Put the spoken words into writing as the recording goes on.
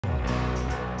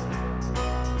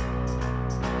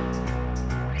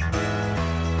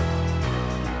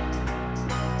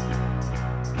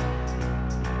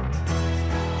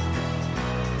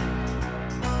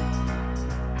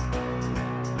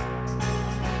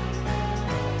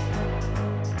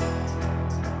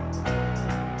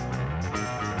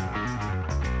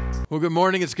Well, good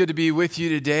morning. It's good to be with you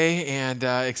today and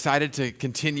excited to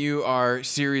continue our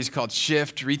series called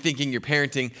Shift, Rethinking Your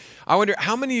Parenting. I wonder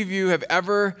how many of you have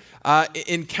ever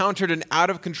encountered an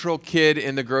out-of-control kid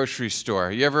in the grocery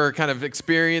store? You ever kind of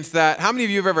experienced that? How many of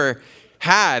you have ever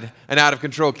had an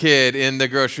out-of-control kid in the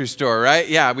grocery store, right?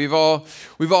 Yeah, we've all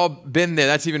been there.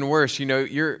 That's even worse. You know,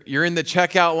 you're in the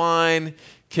checkout line,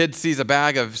 kid sees a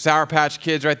bag of Sour Patch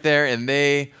Kids right there, and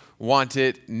they want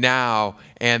it now,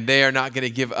 and they are not going to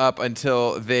give up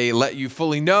until they let you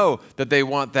fully know that they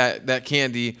want that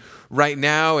candy right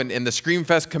now. And the scream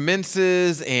fest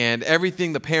commences, and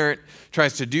everything the parent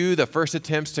tries to do, the first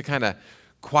attempts to kind of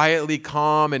quietly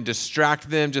calm and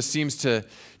distract them just seems to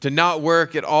not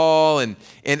work at all. And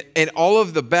all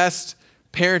of the best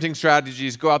parenting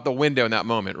strategies go out the window in that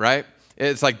moment, right?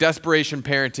 It's like desperation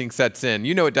parenting sets in.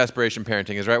 You know what desperation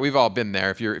parenting is, right? We've all been there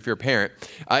if you're a parent.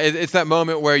 It's that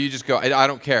moment where you just go, I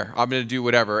don't care. I'm going to do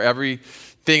whatever.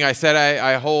 Everything I said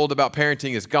I hold about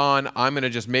parenting is gone. I'm going to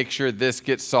just make sure this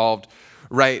gets solved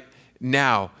right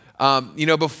now.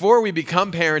 Before we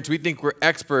become parents, we think we're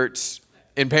experts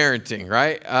in parenting,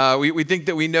 right? We think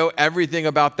that we know everything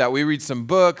about that. We read some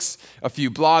books, a few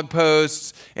blog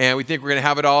posts, and we think we're going to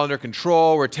have it all under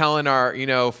control. We're telling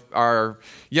our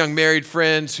young married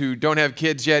friends who don't have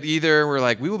kids yet either, we're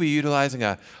like, we will be utilizing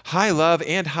a high love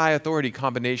and high authority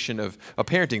combination of a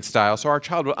parenting style, so our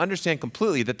child will understand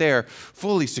completely that they are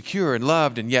fully secure and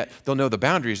loved, and yet they'll know the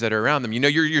boundaries that are around them. You know,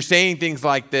 you're saying things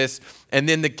like this, and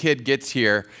then the kid gets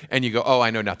here, and you go, oh,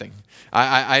 I know nothing.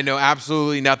 I know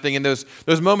absolutely nothing. And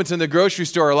those moments in the grocery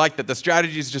store are like that. The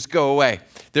strategies just go away.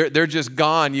 They're just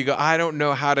gone. You go, I don't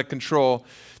know how to control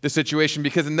the situation,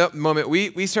 because in that moment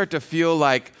we start to feel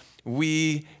like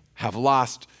we have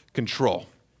lost control.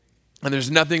 And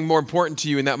there's nothing more important to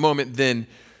you in that moment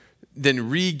than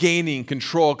regaining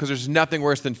control, because there's nothing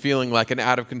worse than feeling like an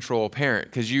out-of-control parent,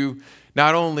 because you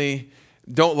not only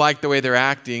don't like the way they're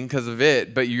acting because of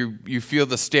it, but you feel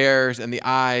the stares and the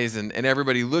eyes and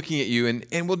everybody looking at you,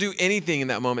 and we'll do anything in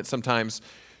that moment sometimes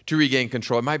to regain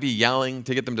control. It might be yelling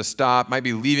to get them to stop, might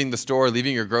be leaving the store,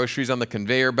 leaving your groceries on the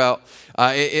conveyor belt.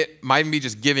 It might be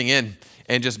just giving in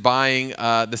and just buying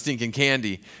the stinking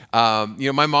candy.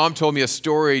 My mom told me a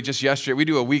story just yesterday. We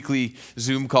do a weekly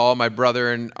Zoom call, my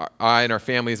brother and I and our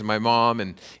families and my mom,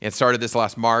 and started this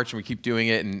last March, and we keep doing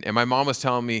it. And my mom was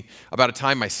telling me about a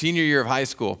time my senior year of high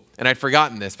school, and I'd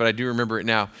forgotten this, but I do remember it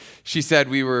now. She said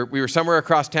we were somewhere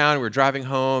across town, we were driving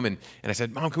home, and I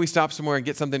said, Mom, can we stop somewhere and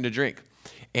get something to drink?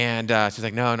 And she's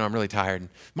like, no, I'm really tired. And,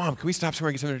 Mom, can we stop somewhere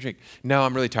and get something to drink? No,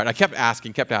 I'm really tired. I kept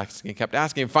asking.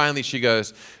 And finally she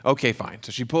goes, okay, fine.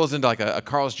 So she pulls into like a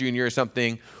Carl's Jr. or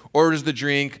something, orders the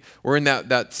drink. We're in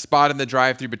that spot in the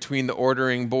drive-thru between the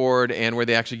ordering board and where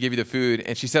they actually give you the food.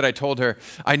 And she said, I told her,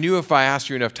 I knew if I asked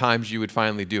you enough times, you would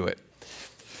finally do it.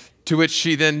 To which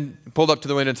she then pulled up to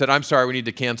the window and said, I'm sorry, we need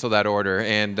to cancel that order,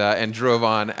 and drove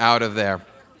on out of there.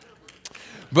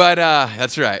 But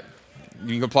that's right.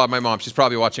 You can applaud my mom. She's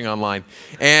probably watching online.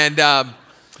 And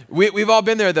we've all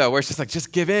been there, though, where it's just like,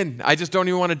 just give in. I just don't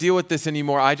even want to deal with this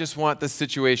anymore. I just want this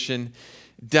situation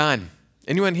done.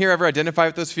 Anyone here ever identify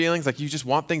with those feelings? Like you just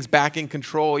want things back in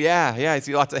control? Yeah, I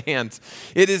see lots of hands.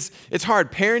 It's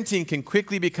hard. Parenting can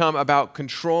quickly become about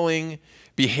controlling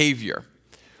behavior.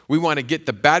 We want to get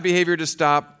the bad behavior to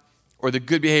stop or the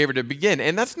good behavior to begin.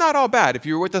 And that's not all bad. If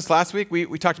you were with us last week,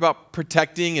 we talked about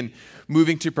protecting and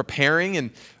moving to preparing,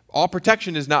 and all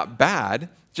protection is not bad,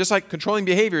 just like controlling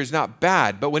behavior is not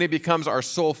bad. But when it becomes our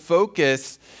sole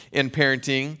focus in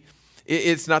parenting,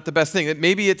 it's not the best thing.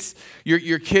 Maybe it's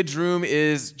your kid's room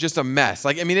is just a mess.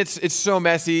 It's so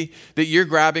messy that you're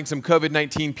grabbing some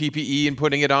COVID-19 PPE and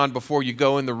putting it on before you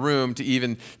go in the room to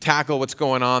even tackle what's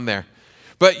going on there.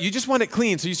 But you just want it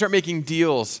clean, so you start making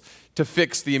deals to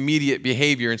fix the immediate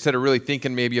behavior instead of really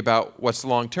thinking maybe about what's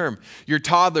long term. Your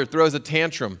toddler throws a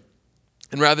tantrum,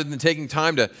 and rather than taking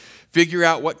time to figure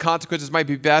out what consequences might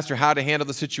be best or how to handle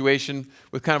the situation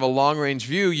with kind of a long-range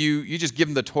view, you just give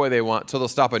them the toy they want until they'll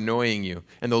stop annoying you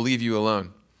and they'll leave you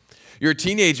alone. Your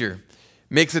teenager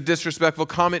makes a disrespectful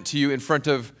comment to you in front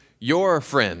of your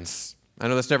friends. I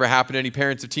know that's never happened to any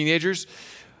parents of teenagers,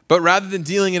 but rather than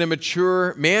dealing in a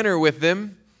mature manner with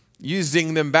them, you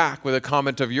zing them back with a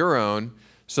comment of your own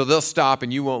so they'll stop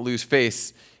and you won't lose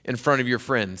face in front of your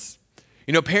friends.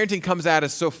 You know, parenting comes at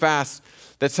us so fast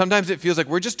that sometimes it feels like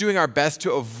we're just doing our best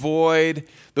to avoid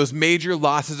those major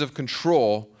losses of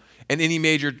control and any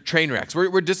major train wrecks.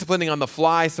 We're disciplining on the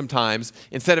fly sometimes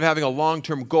instead of having a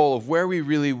long-term goal of where we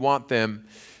really want them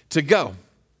to go.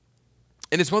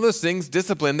 And it's one of those things,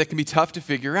 discipline, that can be tough to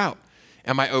figure out.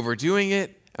 Am I overdoing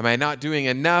it? Am I not doing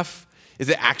enough? Is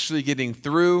it actually getting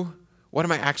through? What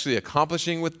am I actually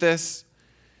accomplishing with this?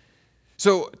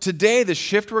 So today, the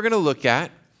shift we're going to look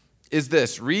at is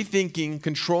this: rethinking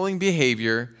controlling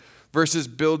behavior versus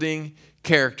building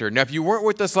character. Now, if you weren't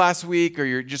with us last week, or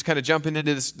you're just kind of jumping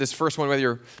into this first one, whether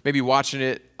you're maybe watching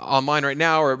it online right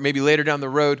now or maybe later down the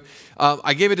road,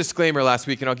 I gave a disclaimer last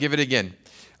week, and I'll give it again.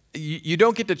 You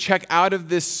don't get to check out of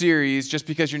this series just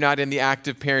because you're not in the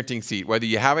active parenting seat. Whether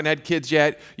you haven't had kids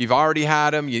yet, you've already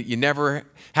had them, you never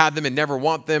had them and never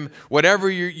want them, whatever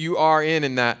you are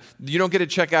in that, you don't get to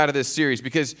check out of this series,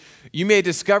 because you may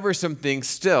discover some things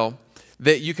still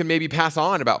that you can maybe pass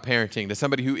on about parenting to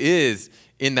somebody who is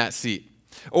in that seat.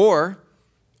 Or,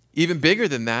 even bigger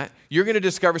than that, you're going to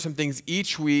discover some things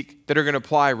each week that are going to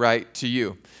apply right to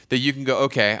you, that you can go,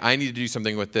 okay, I need to do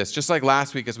something with this. Just like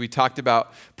last week, as we talked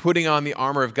about putting on the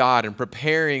armor of God and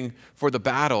preparing for the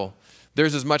battle,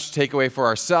 there's as much to take away for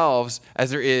ourselves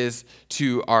as there is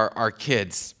to our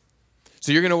kids.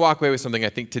 So you're going to walk away with something, I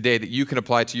think, today that you can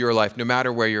apply to your life no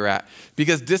matter where you're at.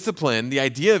 Because discipline, the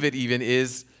idea of it even,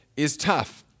 is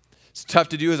tough. It's tough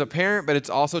to do as a parent, but it's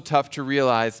also tough to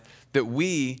realize that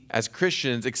we, as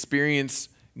Christians, experience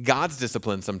God's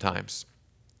discipline sometimes.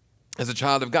 As a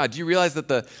child of God, do you realize that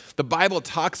the Bible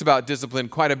talks about discipline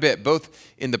quite a bit,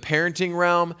 both in the parenting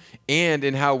realm and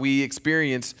in how we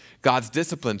experience God's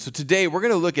discipline? So today, we're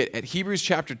going to look at Hebrews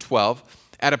chapter 12,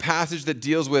 at a passage that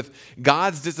deals with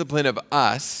God's discipline of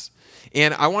us.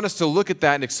 And I want us to look at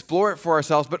that and explore it for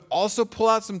ourselves, but also pull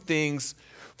out some things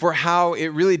for how it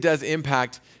really does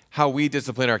impact how we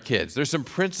discipline our kids. There's some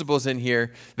principles in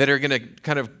here that are going to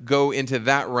kind of go into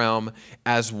that realm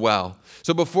as well.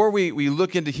 So before we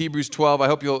look into Hebrews 12, I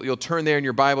hope you'll turn there in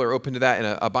your Bible or open to that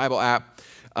in a Bible app.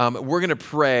 We're going to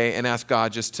pray and ask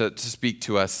God just to speak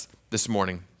to us this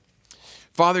morning.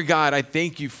 Father God, I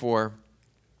thank you for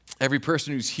every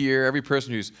person who's here, every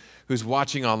person who's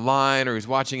watching online or who's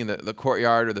watching in the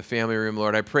courtyard or the family room.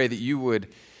 Lord, I pray that you would,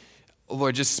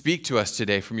 Lord, just speak to us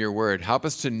today from your word. Help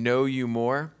us to know you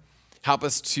more. Help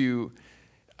us to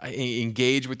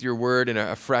engage with your word in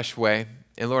a fresh way.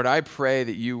 And Lord, I pray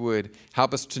that you would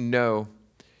help us to know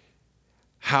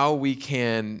how we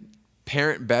can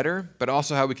parent better, but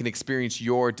also how we can experience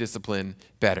your discipline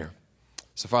better.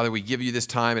 So Father, we give you this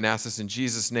time and ask this in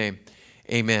Jesus' name.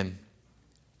 Amen.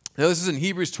 Now, this is in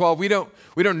Hebrews 12. We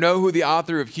don't know who the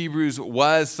author of Hebrews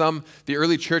was. The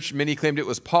early church, many claimed it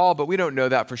was Paul, but we don't know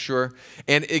that for sure.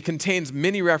 And it contains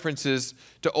many references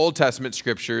to Old Testament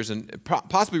scriptures and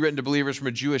possibly written to believers from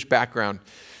a Jewish background.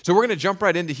 So we're going to jump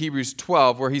right into Hebrews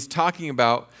 12, where he's talking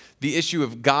about the issue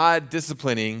of God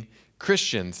disciplining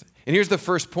Christians. And here's the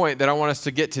first point that I want us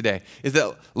to get today, is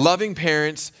that loving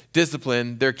parents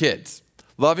discipline their kids.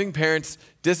 Loving parents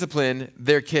discipline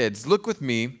their kids. Look with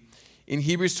me in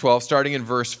Hebrews 12, starting in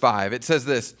verse 5, it says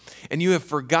this: "And you have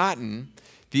forgotten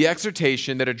the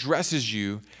exhortation that addresses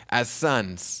you as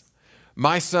sons.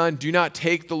 My son, do not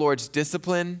take the Lord's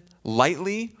discipline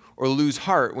lightly or lose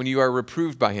heart when you are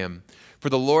reproved by him. For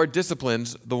the Lord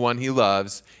disciplines the one he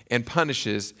loves and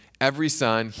punishes every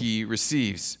son he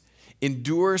receives.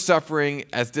 Endure suffering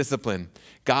as discipline.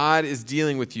 God is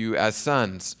dealing with you as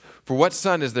sons. For what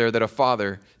son is there that a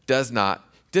father does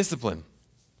not discipline?"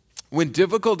 When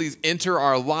difficulties enter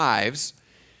our lives,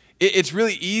 it's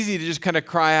really easy to just kind of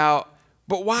cry out,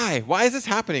 but why? Why is this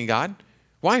happening, God?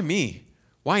 Why me?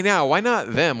 Why now? Why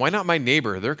not them? Why not my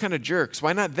neighbor? They're kind of jerks.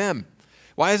 Why not them?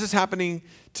 Why is this happening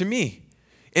to me?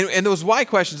 And those why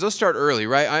questions, those start early,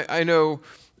 right? I know,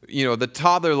 the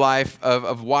toddler life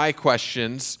of why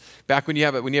questions, back when you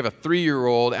have a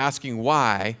 3-year-old asking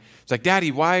why, it's like,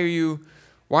 Daddy, why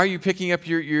are you picking up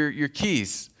your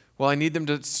keys? Well, I need them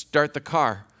to start the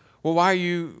car. Well, why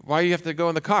you have to go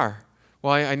in the car?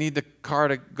 Well, I need the car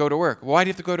to go to work. Why do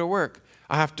you have to go to work?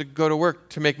 I have to go to work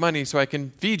to make money so I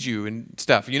can feed you and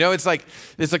stuff. It's like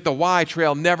the why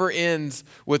trail never ends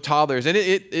with toddlers. And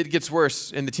it gets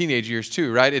worse in the teenage years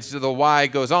too, right? It's the why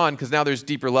goes on because now there's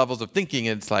deeper levels of thinking.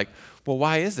 And it's like, well,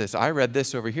 why is this? I read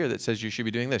this over here that says you should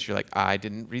be doing this. You're like, I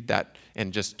didn't read that,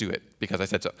 and just do it because I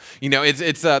said so.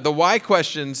 It's the why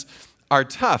questions are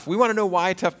tough. We want to know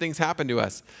why tough things happen to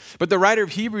us. But the writer of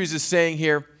Hebrews is saying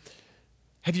here,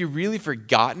 have you really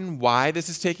forgotten why this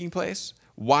is taking place?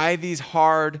 Why these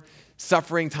hard,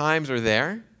 suffering times are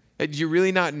there? Do you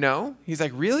really not know? He's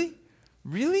like, really?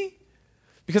 Really?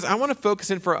 Because I want to focus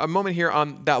in for a moment here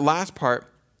on that last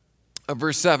part of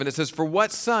verse 7. It says, for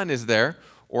what son is there,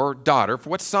 or daughter,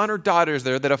 for what son or daughter is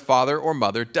there that a father or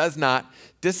mother does not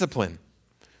discipline?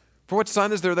 For what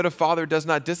son is there that a father does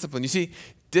not discipline? You see,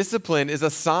 discipline is a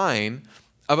sign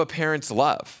of a parent's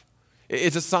love.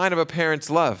 It's a sign of a parent's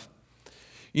love.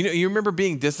 You remember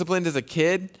being disciplined as a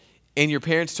kid? and your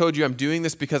parents told you, I'm doing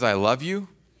this because I love you?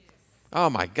 Oh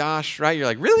my gosh, right? You're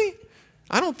like, really?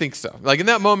 I don't think so. Like in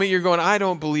that moment, you're going, I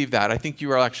don't believe that. I think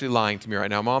you are actually lying to me right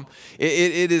now, Mom.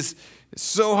 It is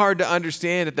so hard to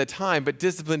understand at that time, but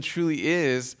discipline truly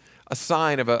is a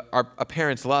sign of a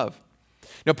parent's love.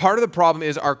 Now, part of the problem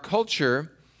is in our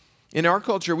culture,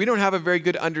 we don't have a very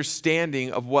good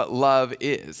understanding of what love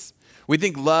is. We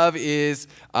think love is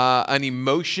an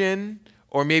emotion,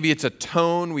 or maybe it's a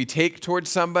tone we take towards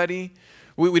somebody.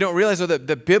 We don't realize, though, that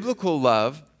the biblical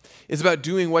love is about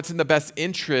doing what's in the best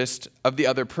interest of the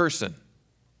other person.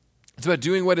 It's about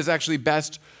doing what is actually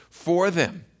best for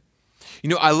them. You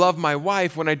know, I love my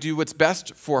wife when I do what's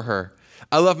best for her.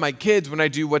 I love my kids when I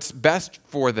do what's best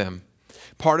for them.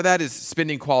 Part of that is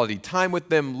spending quality time with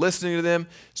them, listening to them.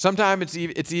 Sometimes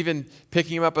it's even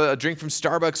picking them up a drink from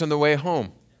Starbucks on the way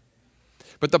home.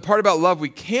 But the part about love we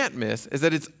can't miss is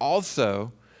that it's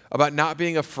also about not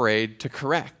being afraid to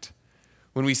correct.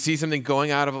 When we see something going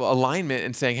out of alignment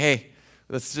and saying, hey,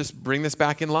 let's just bring this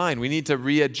back in line. We need to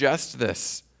readjust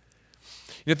this.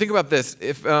 You know, think about this.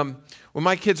 If when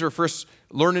my kids were first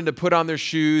learning to put on their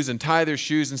shoes and tie their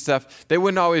shoes and stuff, they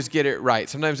wouldn't always get it right.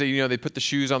 Sometimes they put the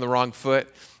shoes on the wrong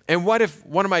foot. And what if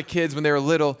one of my kids, when they were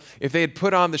little, if they had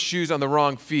put on the shoes on the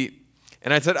wrong feet,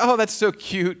 and I said, oh, that's so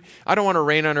cute. I don't want to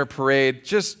rain on her parade.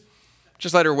 Just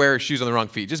let her wear her shoes on the wrong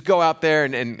feet. Just go out there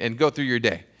and go through your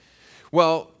day.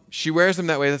 Well, she wears them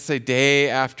that way, let's say day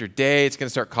after day. It's going to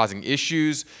start causing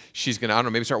issues. She's going to, I don't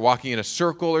know, maybe start walking in a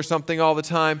circle or something all the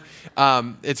time.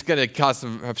 It's going to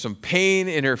have some pain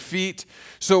in her feet.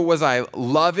 So was I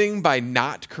loving by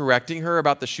not correcting her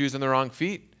about the shoes on the wrong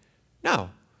feet? No.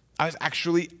 I was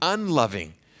actually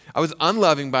unloving. I was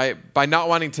unloving by not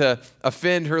wanting to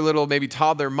offend her little maybe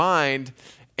toddler mind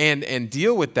and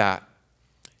deal with that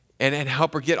and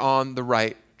help her get on the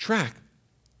right track.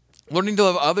 Learning to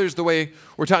love others the way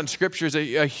we're taught in Scripture is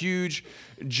a huge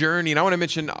journey. And I want to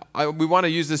mention, we want to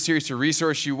use this series to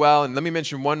resource you well. And let me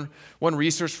mention one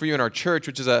resource for you in our church,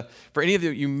 which is for any of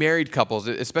you married couples,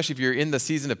 especially if you're in the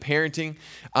season of parenting.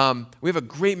 We have a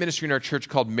great ministry in our church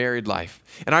called Married Life.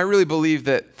 And I really believe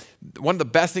that one of the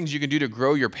best things you can do to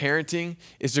grow your parenting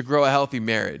is to grow a healthy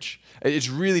marriage. It's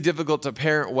really difficult to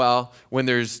parent well when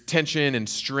there's tension and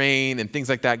strain and things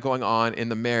like that going on in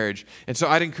the marriage. And so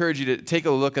I'd encourage you to take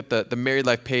a look at the Married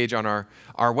Life page on our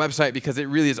website, because it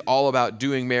really is all about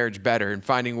doing marriage better and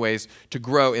finding ways to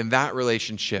grow in that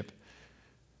relationship.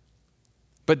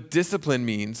 But discipline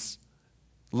means,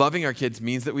 loving our kids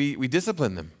means that we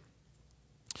discipline them.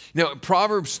 Now,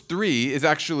 Proverbs 3 is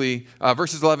actually,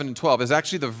 verses 11 and 12, is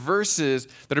actually the verses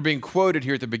that are being quoted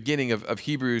here at the beginning of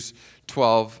Hebrews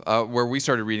 12, where we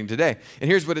started reading today. And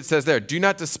here's what it says there. Do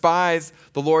not despise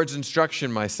the Lord's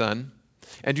instruction, my son,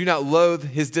 and do not loathe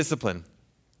his discipline.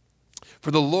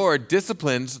 For the Lord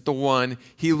disciplines the one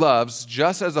he loves,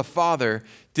 just as a father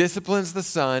disciplines the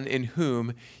son in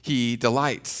whom he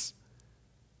delights.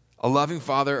 A loving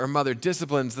father or mother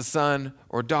disciplines the son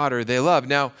or daughter they love.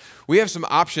 Now, we have some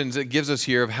options it gives us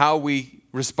here of how we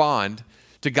respond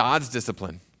to God's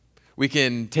discipline. We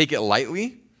can take it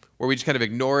lightly, where we just kind of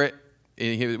ignore it.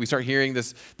 We start hearing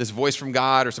this voice from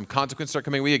God, or some consequences start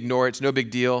coming. We ignore it. It's no big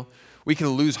deal. We can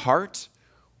lose heart,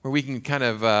 where we can kind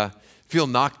of feel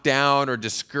knocked down or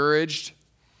discouraged.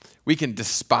 We can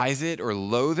despise it or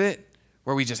loathe it,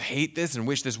 where we just hate this and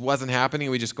wish this wasn't happening.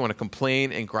 We just want to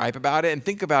complain and gripe about it. And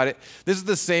think about it. This is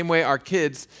the same way our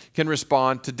kids can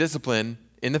respond to discipline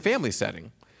in the family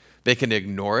setting. They can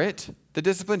ignore it, the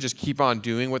discipline, just keep on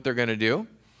doing what they're going to do.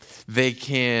 They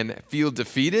can feel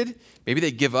defeated. Maybe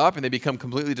they give up and they become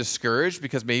completely discouraged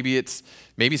because maybe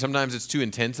sometimes it's too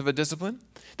intense of a discipline.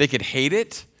 They could hate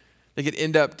it. They could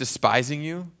end up despising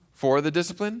you for the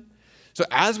discipline. So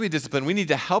as we discipline, we need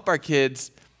to help our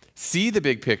kids see the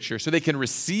big picture so they can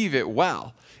receive it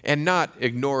well and not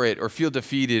ignore it or feel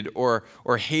defeated or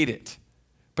hate it,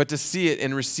 but to see it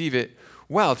and receive it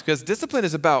well. Because discipline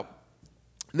is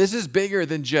this is bigger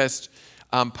than just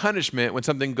punishment when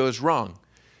something goes wrong.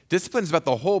 Discipline is about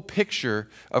the whole picture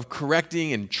of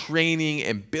correcting and training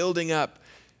and building up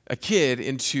a kid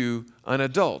into an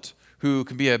adult who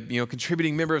can be a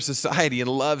contributing member of society and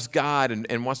loves God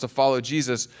and wants to follow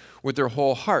Jesus with their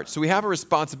whole heart. So we have a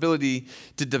responsibility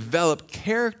to develop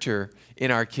character in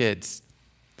our kids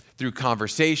through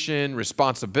conversation,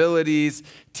 responsibilities,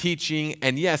 teaching,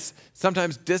 and yes,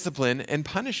 sometimes discipline and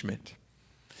punishment.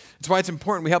 That's why it's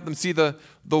important we help them see the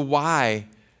why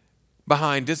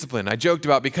behind discipline. I joked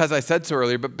about because I said so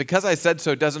earlier, but because I said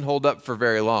so doesn't hold up for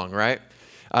very long, right?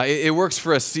 It works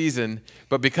for a season,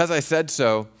 but because I said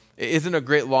so, it isn't a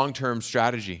great long-term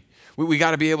strategy. We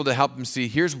got to be able to help them see,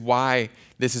 here's why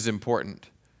this is important.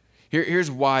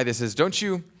 Here's why this is.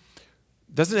 Doesn't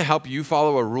it help you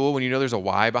follow a rule when you know there's a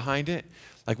why behind it?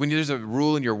 Like when there's a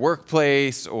rule in your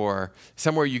workplace or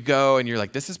somewhere you go and you're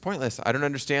like, this is pointless. I don't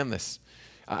understand this.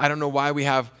 I don't know why we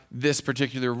have this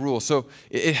particular rule. So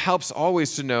it helps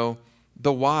always to know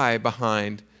the why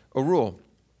behind a rule.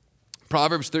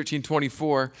 Proverbs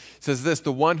 13:24 says this,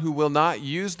 the one who will not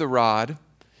use the rod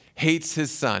hates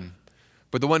his son,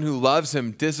 but the one who loves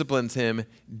him disciplines him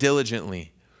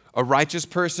diligently. A righteous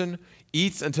person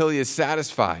eats until he is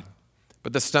satisfied,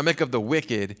 but the stomach of the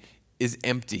wicked is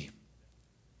empty.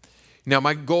 Now,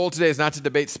 my goal today is not to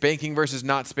debate spanking versus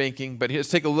not spanking, but let's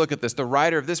take a look at this. The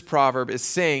writer of this proverb is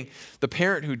saying the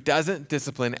parent who doesn't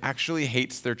discipline actually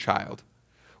hates their child,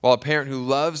 while a parent who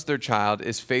loves their child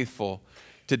is faithful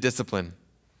to discipline.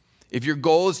 If your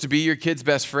goal is to be your kid's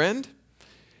best friend,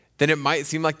 then it might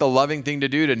seem like the loving thing to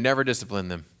do to never discipline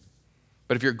them.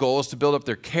 But if your goal is to build up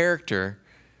their character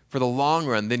for the long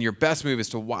run, then your best move is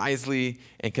to wisely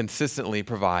and consistently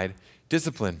provide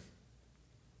discipline.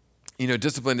 You know,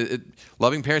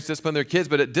 loving parents discipline their kids,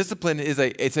 but discipline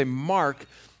it's a mark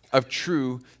of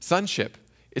true sonship.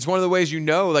 It's one of the ways you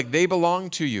know, like they belong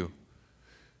to you.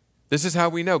 This is how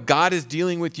we know God is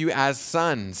dealing with you as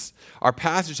sons. Our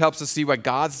passage helps us see why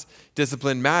God's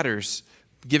discipline matters,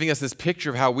 giving us this picture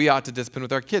of how we ought to discipline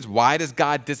with our kids. Why does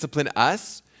God discipline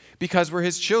us? Because we're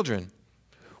his children.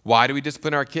 Why do we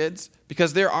discipline our kids?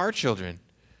 Because they're our children.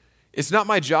 It's not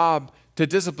my job to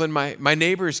discipline my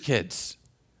neighbor's kids.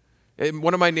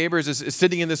 One of my neighbors is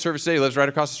sitting in this service today, lives right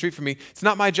across the street from me. It's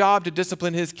not my job to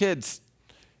discipline his kids.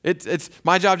 It's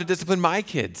my job to discipline my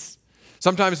kids.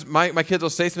 Sometimes my kids will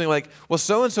say something like, well,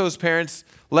 so-and-so's parents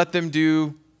let them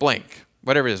do blank,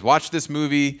 whatever it is. Watch this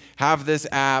movie, have this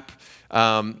app,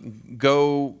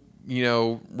 go,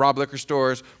 rob liquor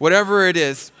stores, whatever it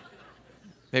is.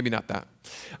 Maybe not that.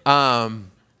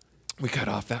 We cut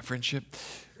off that friendship.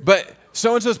 But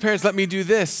so-and-so's parents let me do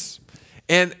this.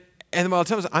 And while I'll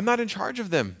tell them, I'm not in charge of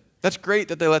them. That's great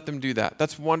that they let them do that.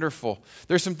 That's wonderful.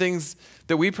 There's some things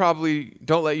that we probably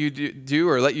don't let you do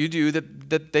or let you do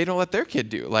that they don't let their kid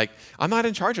do. Like, I'm not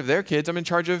in charge of their kids. I'm in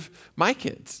charge of my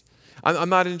kids. I'm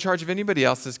not in charge of anybody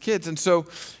else's kids. And so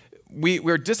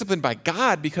we're disciplined by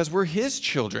God because we're his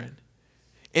children.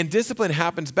 And discipline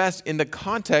happens best in the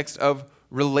context of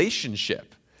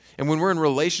relationship. And when we're in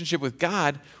relationship with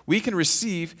God, we can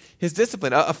receive his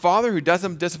discipline. A father who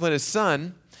doesn't discipline his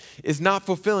son is not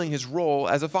fulfilling his role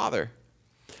as a father.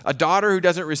 A daughter who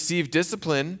doesn't receive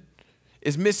discipline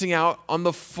is missing out on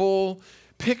the full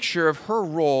picture of her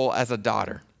role as a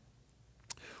daughter.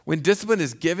 When discipline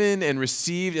is given and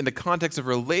received in the context of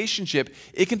relationship,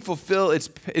 it can fulfill its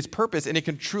purpose and it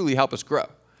can truly help us grow.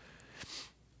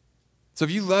 So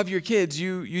if you love your kids,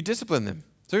 you discipline them.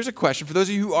 So here's a question for those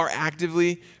of you who are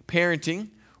actively parenting,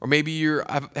 or maybe you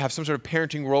have some sort of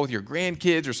parenting role with your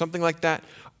grandkids or something like that.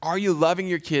 Are you loving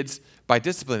your kids by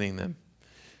disciplining them?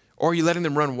 Or are you letting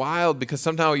them run wild because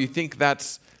somehow you think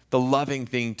that's the loving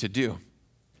thing to do?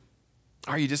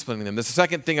 Are you disciplining them? That's the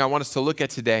second thing I want us to look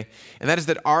at today, and that is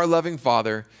that our loving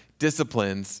Father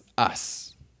disciplines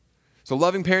us. So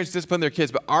loving parents discipline their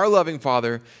kids, but our loving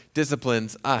Father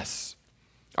disciplines us.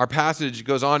 Our passage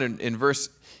goes on in verse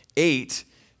 8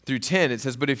 through 10. It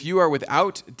says, but if you are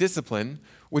without discipline,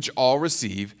 which all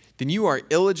receive, then you are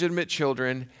illegitimate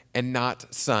children and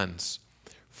not sons.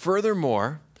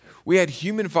 Furthermore, we had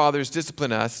human fathers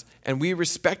discipline us, and we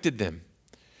respected them.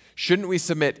 Shouldn't we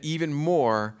submit even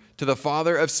more to the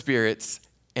Father of spirits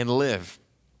and live?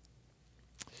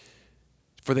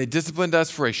 For they disciplined us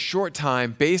for a short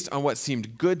time based on what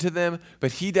seemed good to them,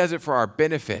 but he does it for our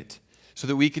benefit so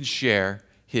that we can share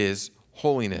his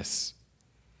holiness.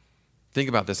 Think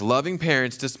about this. Loving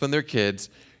parents discipline their kids.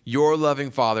 Your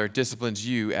loving Father disciplines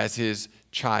you as his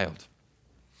child.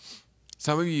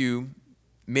 Some of you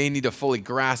may need to fully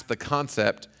grasp the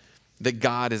concept that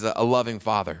God is a loving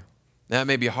Father. That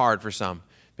may be hard for some.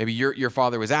 Maybe your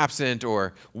father was absent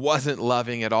or wasn't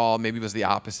loving at all. Maybe it was the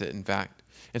opposite, in fact.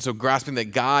 And so grasping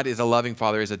that God is a loving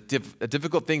Father is a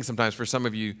difficult thing sometimes for some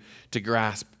of you to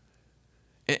grasp.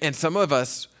 And some of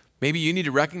us, maybe you need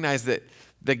to recognize that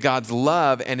God's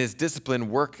love and his discipline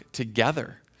work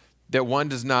together, that one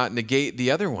does not negate the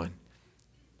other one.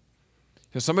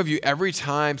 So some of you, every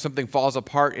time something falls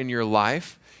apart in your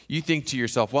life, you think to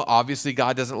yourself, well, obviously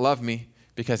God doesn't love me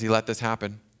because he let this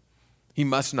happen. He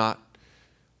must not.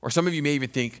 Or some of you may even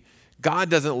think, God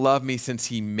doesn't love me since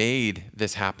he made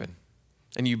this happen.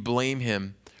 And you blame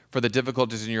him for the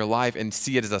difficulties in your life and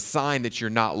see it as a sign that you're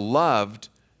not loved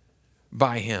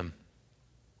by him.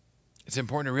 It's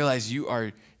important to realize you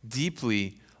are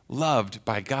deeply loved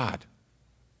by God.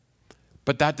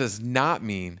 But that does not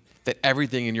mean that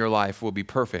everything in your life will be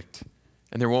perfect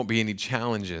and there won't be any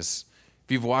challenges.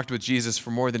 If you've walked with Jesus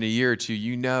for more than a year or two,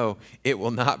 you know it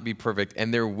will not be perfect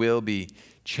and there will be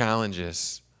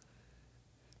challenges.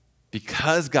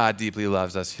 Because God deeply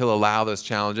loves us, he'll allow those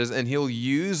challenges and he'll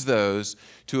use those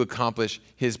to accomplish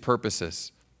his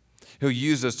purposes. He'll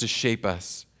use those to shape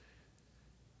us.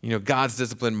 God's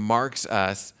discipline marks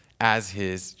us as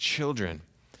his children.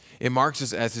 It marks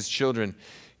us as his children.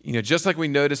 Just like we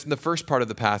noticed in the first part of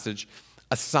the passage,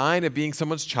 a sign of being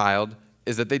someone's child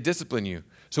is that they discipline you.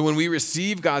 So when we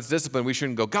receive God's discipline, we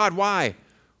shouldn't go, God, why?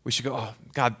 We should go, oh,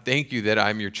 God, thank you that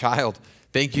I'm your child.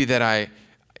 Thank you that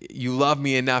you love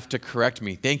me enough to correct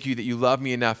me. Thank you that you love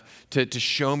me enough to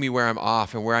show me where I'm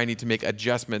off and where I need to make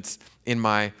adjustments in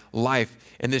my life.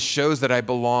 And this shows that I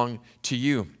belong to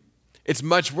you. It's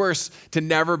much worse to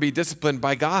never be disciplined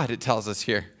by God, it tells us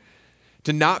here.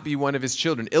 To not be one of his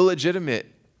children. Illegitimate,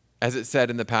 as it said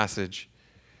in the passage.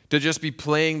 To just be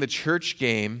playing the church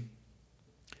game,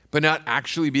 but not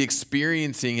actually be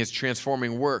experiencing his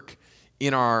transforming work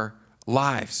in our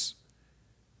lives.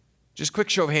 Just quick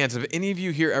show of hands. Have any of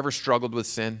you here ever struggled with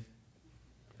sin?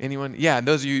 Anyone? Yeah, and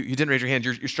those of you who didn't raise your hand,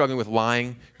 you're struggling with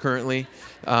lying currently.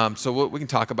 So we can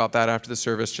talk about that after the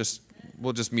service.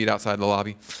 We'll just meet outside the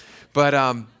lobby.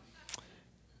 But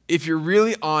if you're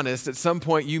really honest, at some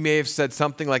point you may have said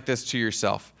something like this to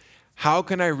yourself. How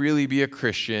can I really be a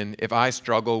Christian if I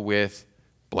struggle with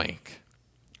blank?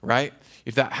 Right?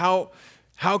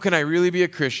 How can I really be a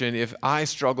Christian if I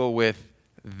struggle with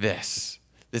this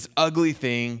ugly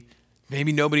thing?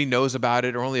 Maybe nobody knows about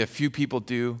it or only a few people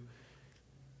do.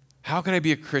 How can I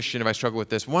be a Christian if I struggle with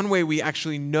this? One way we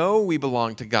actually know we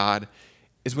belong to God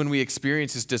is when we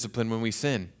experience his discipline when we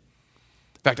sin.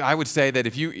 In fact, I would say that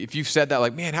if you've said that,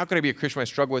 like, man, how can I be a Christian when I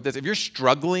struggle with this? If you're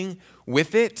struggling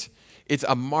with it, it's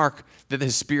a mark that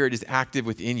his Spirit is active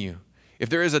within you. If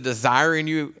there is a desire in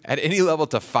you at any level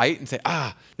to fight and say,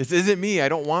 this isn't me, I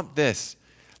don't want this,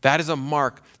 that is a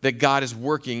mark that God is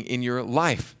working in your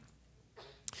life.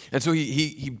 And so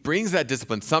he brings that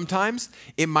discipline. Sometimes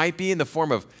it might be in the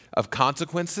form of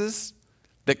consequences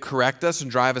that correct us and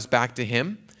drive us back to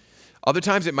him. Other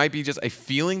times it might be just a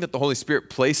feeling that the Holy Spirit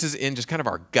places in just kind of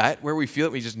our gut where we feel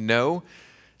it. We just know,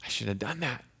 I should have done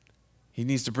that. He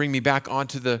needs to bring me back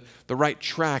onto the right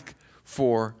track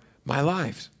for my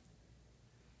life.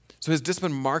 So his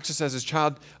discipline marks us as his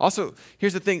child. Also,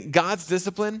 here's the thing. God's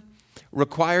discipline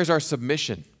requires our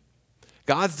submission.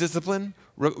 God's discipline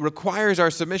requires our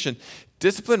submission.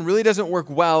 Discipline really doesn't work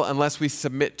well unless we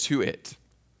submit to it,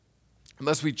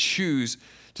 unless we choose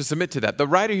to submit to that. The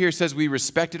writer here says we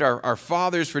respected our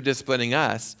fathers for disciplining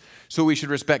us, so we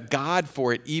should respect God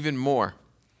for it even more.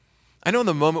 I know in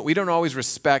the moment we don't always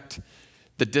respect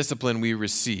the discipline we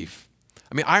receive.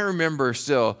 I mean, I remember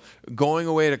still going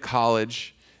away to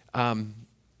college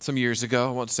some years ago.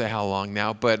 I won't say how long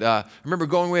now, but I remember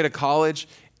going away to college,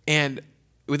 and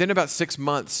within about 6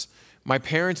 months, my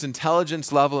parents'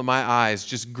 intelligence level in my eyes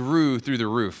just grew through the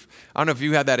roof. I don't know if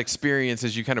you had that experience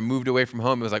as you kind of moved away from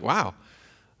home. It was like, wow,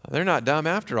 they're not dumb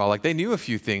after all. Like, they knew a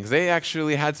few things. They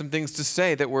actually had some things to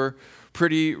say that were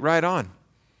pretty right on.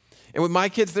 And with my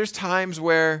kids, there's times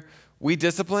where we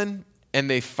discipline and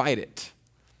they fight it.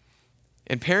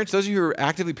 And parents, those of you who are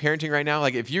actively parenting right now,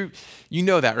 like if you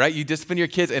know that, right? You discipline your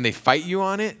kids and they fight you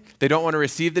on it. They don't want to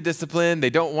receive the discipline.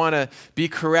 They don't want to be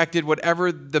corrected,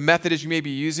 whatever the method is you may be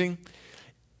using.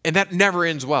 And that never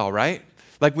ends well, right?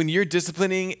 Like when you're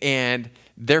disciplining and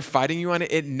they're fighting you on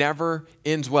it, it never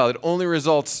ends well. It only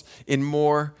results in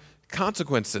more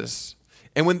consequences.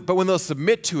 But when they'll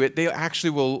submit to it, they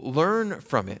actually will learn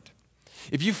from it.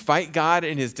 If you fight God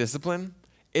in his discipline,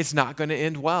 it's not going to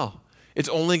end well. It's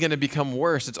only going to become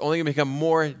worse. It's only going to become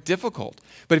more difficult.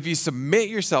 But if you submit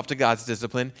yourself to God's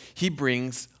discipline, he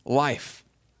brings life.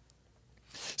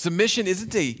 Submission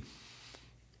isn't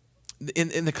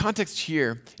in the context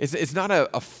here, it's not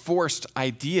a forced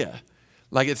idea.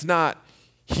 Like it's not,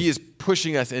 he is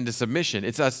pushing us into submission.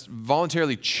 It's us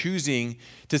voluntarily choosing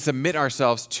to submit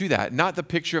ourselves to that. Not the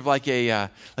picture of like an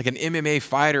MMA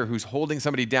fighter who's holding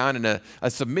somebody down in a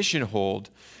submission hold,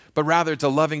 but rather it's a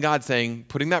loving God saying,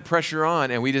 putting that pressure on,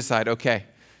 and we decide, okay,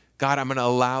 God, I'm going to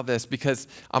allow this because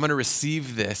I'm going to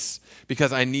receive this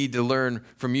because I need to learn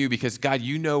from you because, God,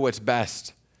 you know what's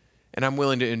best, and I'm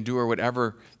willing to endure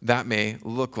whatever that may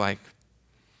look like.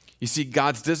 You see,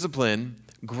 God's discipline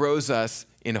grows us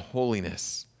in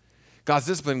holiness. God's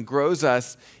discipline grows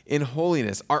us in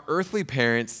holiness. Our earthly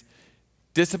parents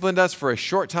disciplined us for a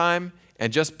short time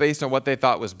and just based on what they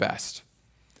thought was best.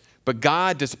 But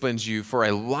God disciplines you for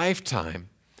a lifetime,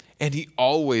 and he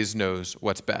always knows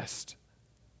what's best.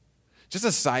 Just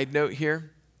a side note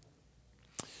here.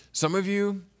 Some of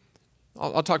you,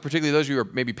 I'll talk particularly those of you who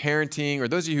are maybe parenting or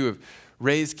those of you who have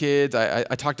raised kids. I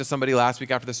talked to somebody last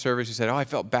week after the service who said, I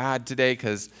felt bad today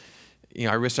because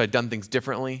I wish I'd done things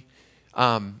differently.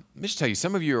 Let me just tell you,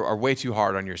 some of you are way too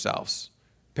hard on yourselves.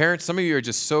 Parents, some of you are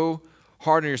just so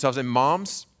hard on yourselves. And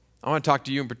moms, I want to talk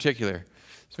to you in particular.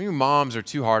 Some of you moms are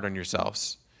too hard on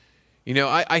yourselves.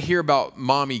 I hear about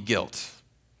mommy guilt,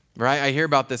 right? I hear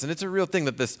about this, and it's a real thing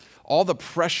that all the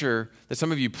pressure that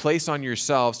some of you place on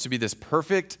yourselves to be this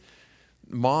perfect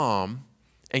mom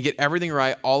and get everything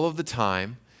right all of the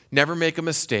time, never make a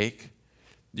mistake.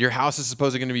 Your house is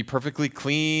supposedly going to be perfectly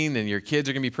clean, and your kids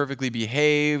are going to be perfectly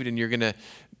behaved, and you're going to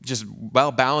just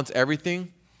balance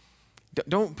everything.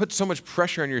 Don't put so much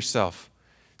pressure on yourself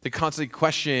to constantly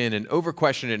question and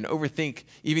overthink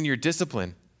even your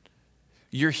discipline.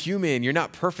 You're human, you're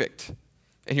not perfect,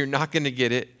 and you're not going to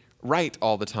get it right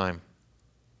all the time.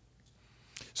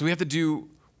 So we have to do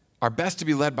our best to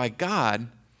be led by God,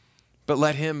 but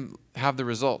let him have the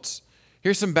results.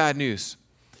 Here's some bad news.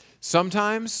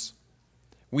 Sometimes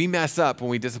we mess up when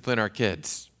we discipline our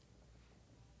kids.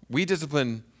 We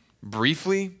discipline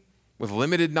briefly, with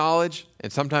limited knowledge,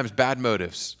 and sometimes bad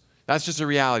motives. That's just a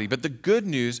reality. But the good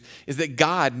news is that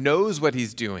God knows what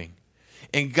he's doing.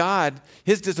 And God,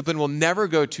 his discipline will never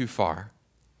go too far.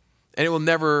 And it will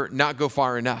never not go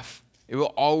far enough. It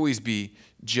will always be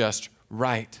just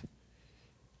right.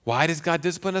 Why does God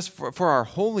discipline us? For our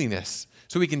holiness,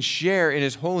 so we can share in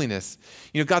his holiness.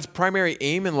 God's primary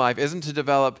aim in life isn't to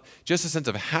develop just a sense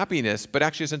of happiness, but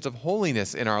actually a sense of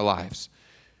holiness in our lives.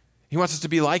 He wants us to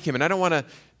be like him. And I don't want to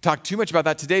talk too much about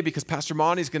that today because Pastor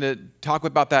Monty's going to talk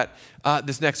about that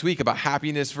this next week, about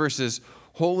happiness versus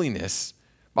holiness.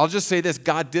 I'll just say this: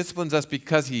 God disciplines us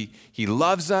because he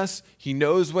loves us, he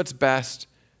knows what's best,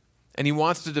 and he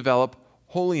wants to develop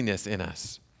holiness in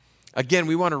us. Again,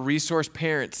 we want to resource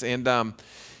parents, and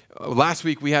last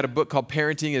week we had a book called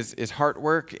Parenting is Heart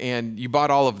Work, and you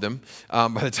bought all of them. By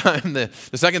the time the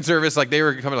second service, they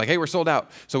were coming hey, we're sold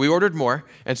out. So we ordered more,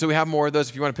 and so we have more of those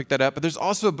if you want to pick that up. But there's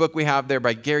also a book we have there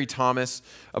by Gary Thomas,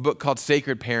 a book called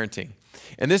Sacred Parenting.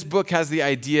 And this book has the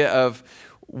idea of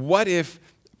what if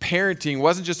parenting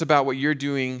wasn't just about what you're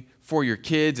doing for your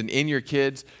kids and in your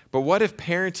kids, but what if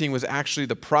parenting was actually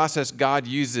the process God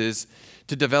uses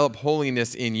to develop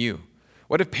holiness in you?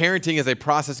 What if parenting is a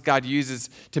process God uses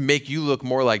to make you look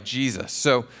more like Jesus?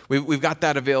 So we've got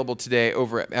that available today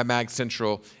over at Mag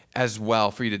Central as well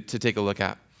for you to take a look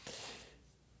at.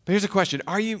 But here's a question.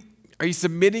 Are you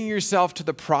submitting yourself to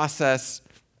the process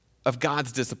of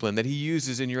God's discipline that he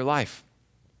uses in your life?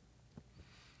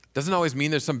 Doesn't always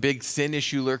mean there's some big sin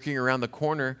issue lurking around the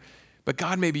corner, but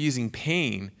God may be using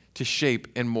pain to shape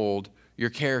and mold your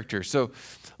character. So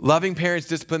loving parents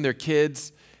discipline their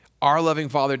kids. Our loving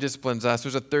Father disciplines us.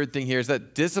 There's a third thing here, is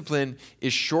that discipline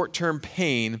is short-term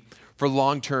pain for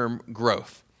long-term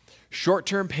growth.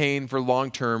 Short-term pain for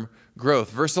long-term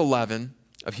growth. Verse 11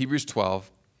 of Hebrews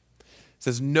 12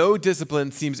 says, no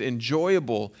discipline seems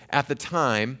enjoyable at the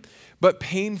time, but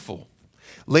painful.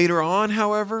 Later on,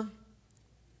 however,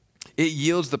 it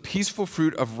yields the peaceful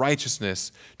fruit of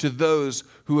righteousness to those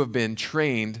who have been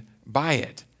trained by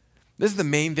it. This is the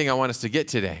main thing I want us to get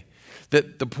today.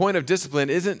 That the point of discipline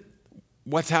isn't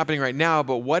what's happening right now,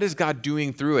 but what is God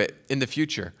doing through it in the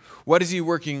future? What is he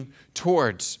working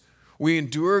towards? We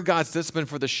endure God's discipline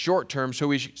for the short term so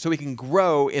we can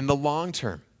grow in the long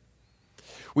term.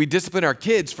 We discipline our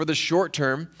kids for the short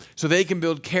term so they can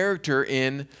build character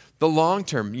in the long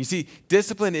term. You see,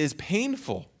 discipline is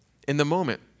painful in the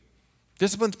moment.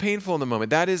 Discipline's painful in the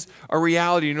moment. That is a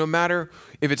reality. No matter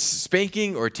if it's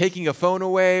spanking or taking a phone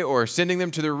away or sending them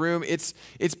to their room, it's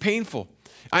painful.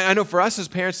 I know for us as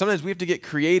parents, sometimes we have to get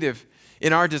creative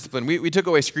in our discipline. We took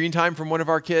away screen time from one of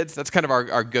our kids. That's kind of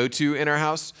our go-to in our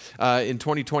house in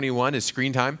 2021 is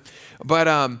screen time.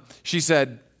 But she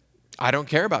said, I don't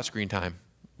care about screen time.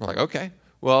 We're like, okay,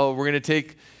 well, we're going to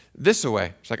take this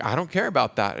away. She's like, I don't care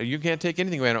about that. You can't take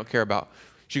anything away I don't care about.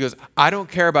 She goes, I don't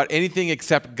care about anything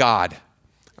except God.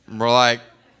 And we're like,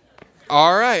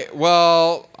 all right,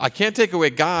 well, I can't take away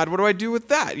God. What do I do with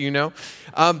that,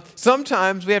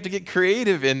 Sometimes we have to get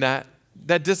creative in that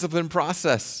discipline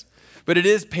process. But it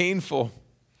is painful.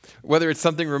 Whether it's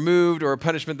something removed or a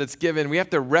punishment that's given, we have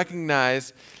to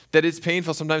recognize that it's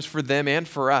painful sometimes for them and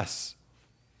for us.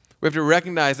 We have to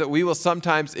recognize that we will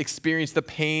sometimes experience the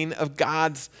pain of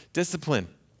God's discipline.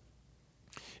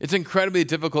 It's incredibly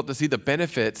difficult to see the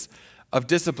benefits of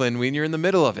discipline when you're in the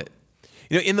middle of it.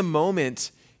 In the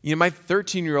moment, my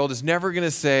 13-year-old is never going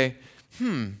to say,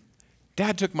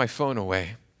 Dad took my phone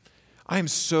away. I am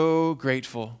so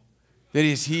grateful that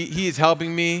he is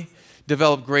helping me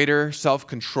develop greater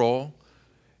self-control.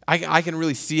 I can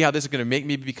really see how this is going to make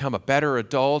me become a better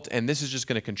adult, and this is just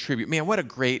going to contribute. Man, what a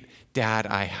great dad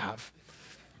I have.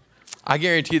 I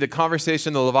guarantee the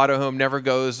conversation in the Lovato home never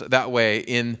goes that way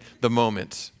in the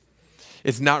moment.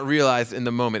 It's not realized in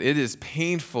the moment. It is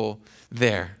painful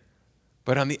there.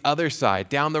 But on the other side,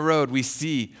 down the road, we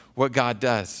see what God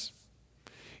does.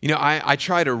 You know, I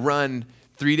try to run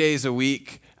 3 days a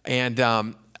week, and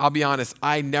I'll be honest,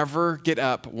 I never get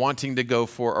up wanting to go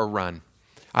for a run.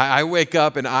 I wake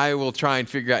up and I will try and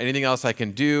figure out anything else I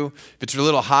can do. If it's a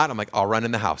little hot, I'm like, I'll run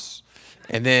in the house.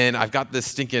 And then I've got this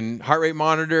stinking heart rate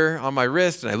monitor on my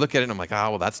wrist, and I look at it and I'm like,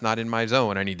 well, that's not in my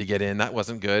zone. I need to get in. That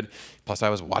wasn't good. Plus, I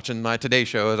was watching my Today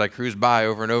Show as I cruised by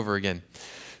over and over again.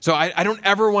 So I don't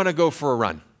ever want to go for a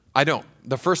run. I don't.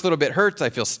 The first little bit hurts. I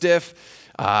feel stiff.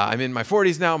 I'm in my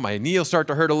 40s now. My knee will start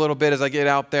to hurt a little bit as I get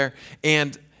out there.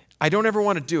 And I don't ever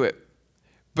want to do it.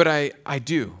 But I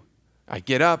do. I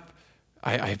get up.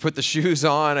 I put the shoes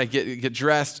on, I get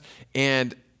dressed,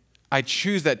 and I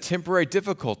choose that temporary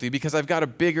difficulty because I've got a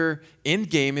bigger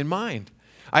end game in mind.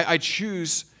 I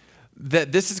choose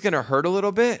that this is going to hurt a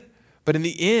little bit, but in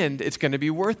the end, it's going to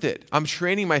be worth it. I'm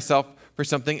training myself for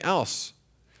something else.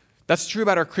 That's true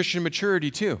about our Christian maturity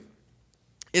too.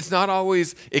 It's not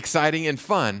always exciting and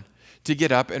fun to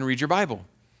get up and read your Bible.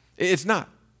 It's not.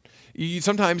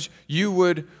 Sometimes you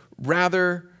would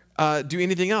rather do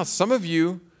anything else. Some of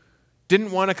you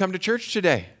didn't want to come to church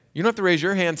today. You don't have to raise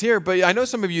your hands here, but I know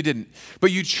some of you didn't. But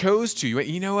you chose to. You went,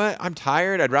 you know what? I'm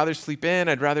tired. I'd rather sleep in.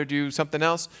 I'd rather do something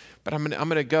else. But I'm going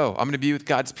to go. I'm going to be with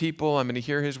God's people. I'm going to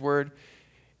hear his word.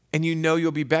 And you know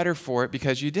you'll be better for it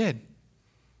because you did.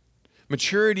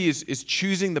 Maturity is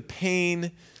choosing the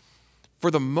pain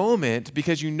for the moment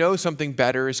because you know something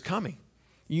better is coming.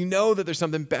 You know that there's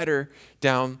something better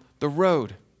down the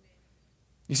road.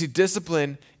 You see,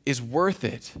 discipline is worth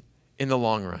it in the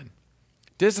long run.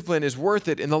 Discipline is worth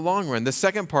it in the long run. The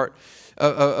second part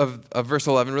of verse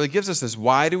 11 really gives us this.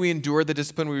 Why do we endure the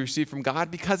discipline we receive from God?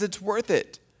 Because it's worth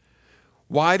it.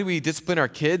 Why do we discipline our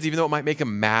kids, even though it might make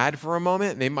them mad for a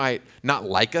moment? They might not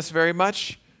like us very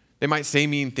much. They might say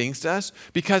mean things to us.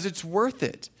 Because it's worth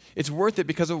it. It's worth it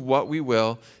because of what we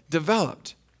will develop.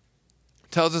 It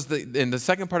tells us that in the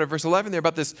second part of verse 11 there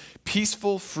about this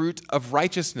peaceful fruit of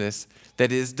righteousness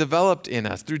that is developed in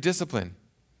us through discipline.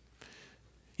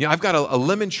 You know, I've got a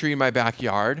lemon tree in my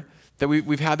backyard that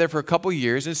we've had there for a couple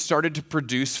years and started to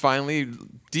produce finally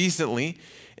decently.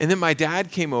 And then my dad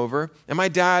came over, and my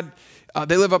dad,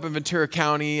 they live up in Ventura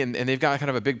County, and they've got kind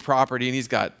of a big property, and he's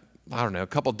got, I don't know, a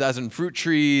couple dozen fruit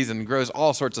trees and grows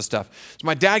all sorts of stuff. So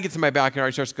my dad gets in my backyard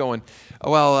and starts going,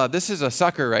 this is a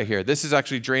sucker right here. This is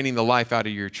actually draining the life out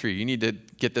of your tree. You need to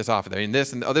get this off of there. And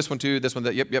this, and this one too, this one,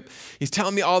 that, yep. He's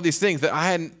telling me all these things that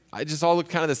I just all looked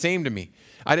kind of the same to me.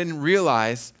 I didn't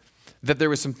realize that there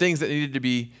were some things that needed to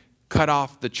be cut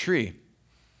off the tree.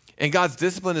 And God's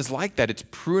discipline is like that. It's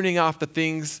pruning off the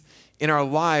things in our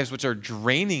lives which are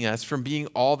draining us from being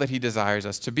all that he desires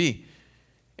us to be.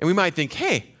 And we might think,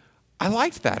 hey, I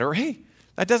liked that. Or, hey,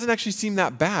 that doesn't actually seem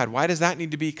that bad. Why does that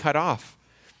need to be cut off?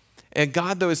 And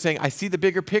God, though, is saying, I see the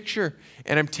bigger picture,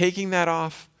 and I'm taking that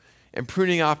off and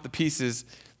pruning off the pieces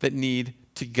that need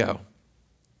to go.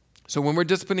 So when we're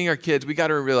disciplining our kids, we got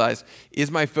to realize,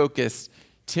 is my focus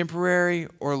temporary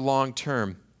or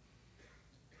long-term?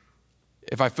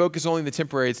 If I focus only on the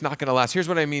temporary, it's not going to last. Here's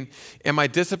what I mean. Am I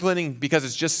disciplining because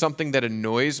it's just something that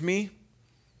annoys me?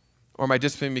 Or am I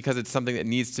disciplining because it's something that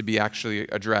needs to be actually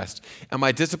addressed? Am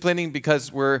I disciplining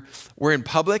because we're in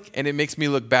public and it makes me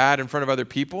look bad in front of other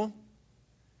people?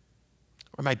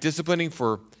 Or am I disciplining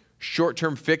for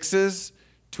short-term fixes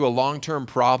to a long-term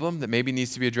problem that maybe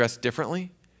needs to be addressed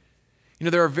differently? You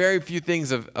know, there are very few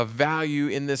things of value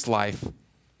in this life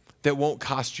that won't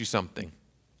cost you something.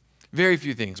 Very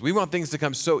few things. We want things to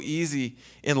come so easy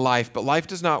in life, but life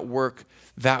does not work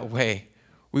that way.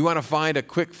 We want to find a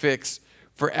quick fix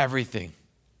for everything.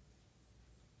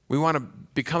 We want to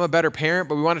become a better parent,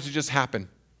 but we want it to just happen.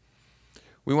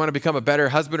 We want to become a better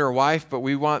husband or wife, but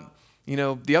we want,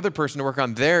 the other person to work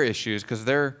on their issues because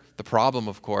they're the problem,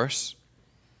 of course.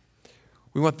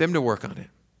 We want them to work on it.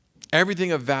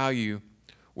 Everything of value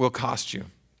will cost you.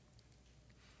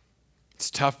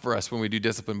 It's tough for us when we do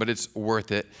discipline, but it's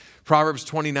worth it. Proverbs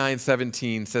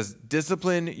 29:17 says,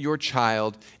 discipline your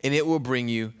child, and it will bring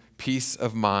you peace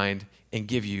of mind and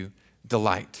give you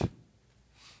delight.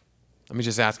 Let me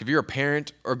just ask, if you're a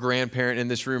parent or grandparent in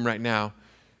this room right now,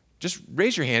 just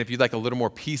raise your hand if you'd like a little more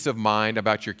peace of mind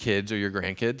about your kids or your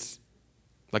grandkids.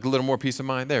 Like a little more peace of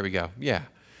mind? There we go. Yeah,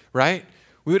 right?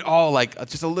 We would all like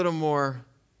just a little more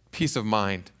peace of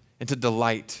mind and to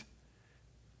delight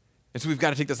And so we've got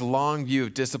to take this long view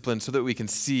of discipline so that we can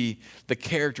see the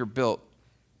character built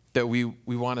that we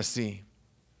want to see.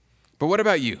 But what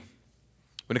about you?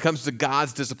 When it comes to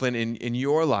God's discipline in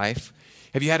your life,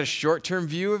 have you had a short-term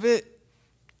view of it?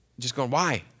 Just going,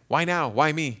 why? Why now?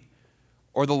 Why me?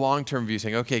 Or the long-term view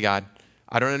saying, okay, God,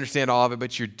 I don't understand all of it,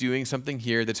 but you're doing something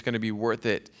here that's going to be worth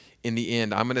it in the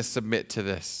end. I'm going to submit to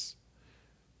this.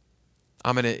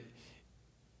 I'm going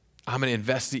to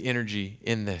invest the energy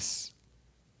in this.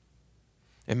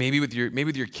 And maybe with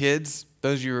your kids,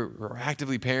 those of you who are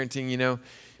actively parenting,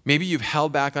 maybe you've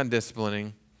held back on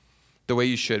disciplining the way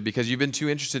you should because you've been too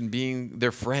interested in being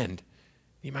their friend.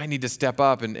 You might need to step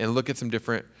up and look at some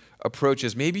different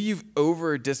approaches. Maybe you've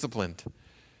over-disciplined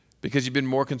because you've been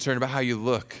more concerned about how you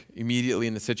look immediately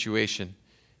in the situation.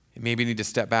 And maybe you need to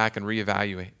step back and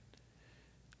reevaluate.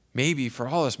 Maybe, for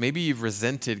all of us, maybe you've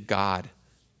resented God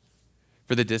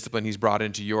for the discipline he's brought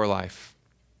into your life.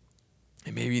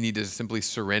 And maybe you need to simply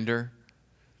surrender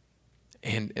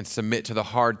and submit to the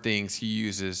hard things he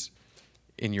uses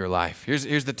in your life.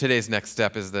 Here's today's next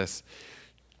step is this.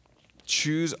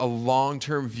 Choose a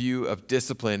long-term view of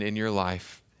discipline in your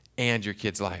life and your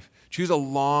kid's life. Choose a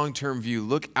long-term view.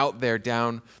 Look out there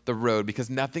down the road because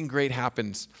nothing great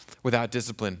happens without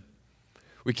discipline.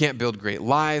 We can't build great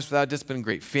lives without discipline,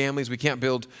 great families. We can't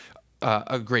build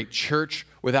a great church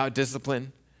without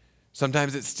discipline.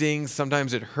 Sometimes it stings,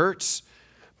 sometimes it hurts.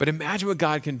 But imagine what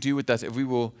God can do with us if we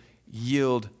will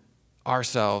yield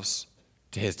ourselves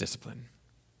to his discipline.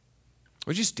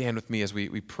 Would you stand with me as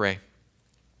we pray?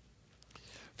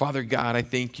 Father God, I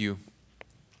thank you,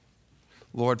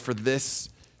 Lord, for this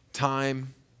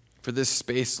time, for this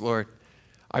space, Lord.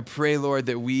 I pray, Lord,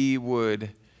 that we would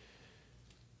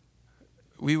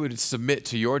submit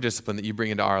to your discipline that you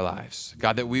bring into our lives.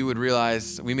 God, that we would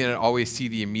realize we may not always see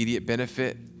the immediate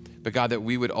benefit, but God, that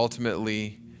we would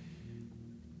ultimately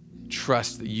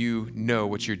trust that you know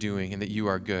what you're doing and that you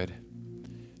are good.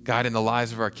 God, in the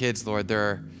lives of our kids, Lord, there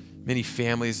are many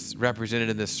families represented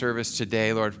in this service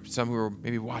today, Lord, some who are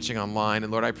maybe watching online.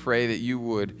 And Lord, I pray that you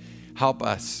would help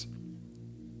us,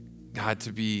 God,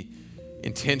 to be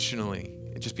intentional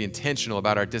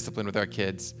about our discipline with our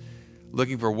kids,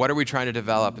 looking for what are we trying to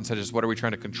develop instead of just what are we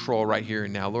trying to control right here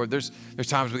and now. Lord, there's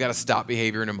times we got to stop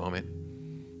behavior in a moment.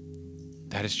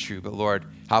 That is true. But Lord,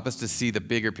 help us to see the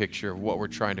bigger picture of what we're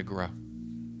trying to grow.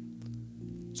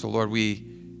 So Lord, we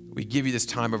give you this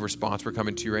time of response. We're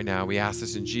coming to you right now. We ask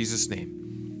this in Jesus'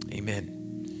 name.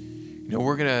 Amen.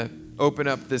 We're going to open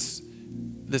up this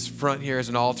front here as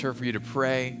an altar for you to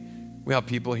pray. We have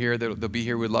people here that they'll be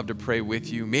here. We'd love to pray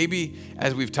with you. Maybe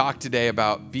as we've talked today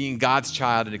about being God's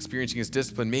child and experiencing his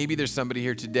discipline, maybe there's somebody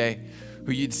here today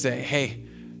who you'd say, hey,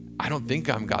 I don't think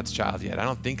I'm God's child yet. I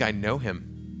don't think I know him.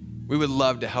 We would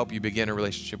love to help you begin a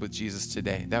relationship with Jesus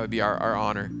today. That would be our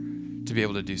honor to be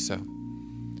able to do so.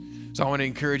 So I want to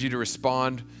encourage you to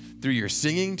respond through your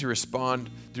singing, to respond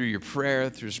through your prayer,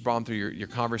 to respond through your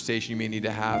conversation you may need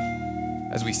to have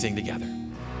as we sing together.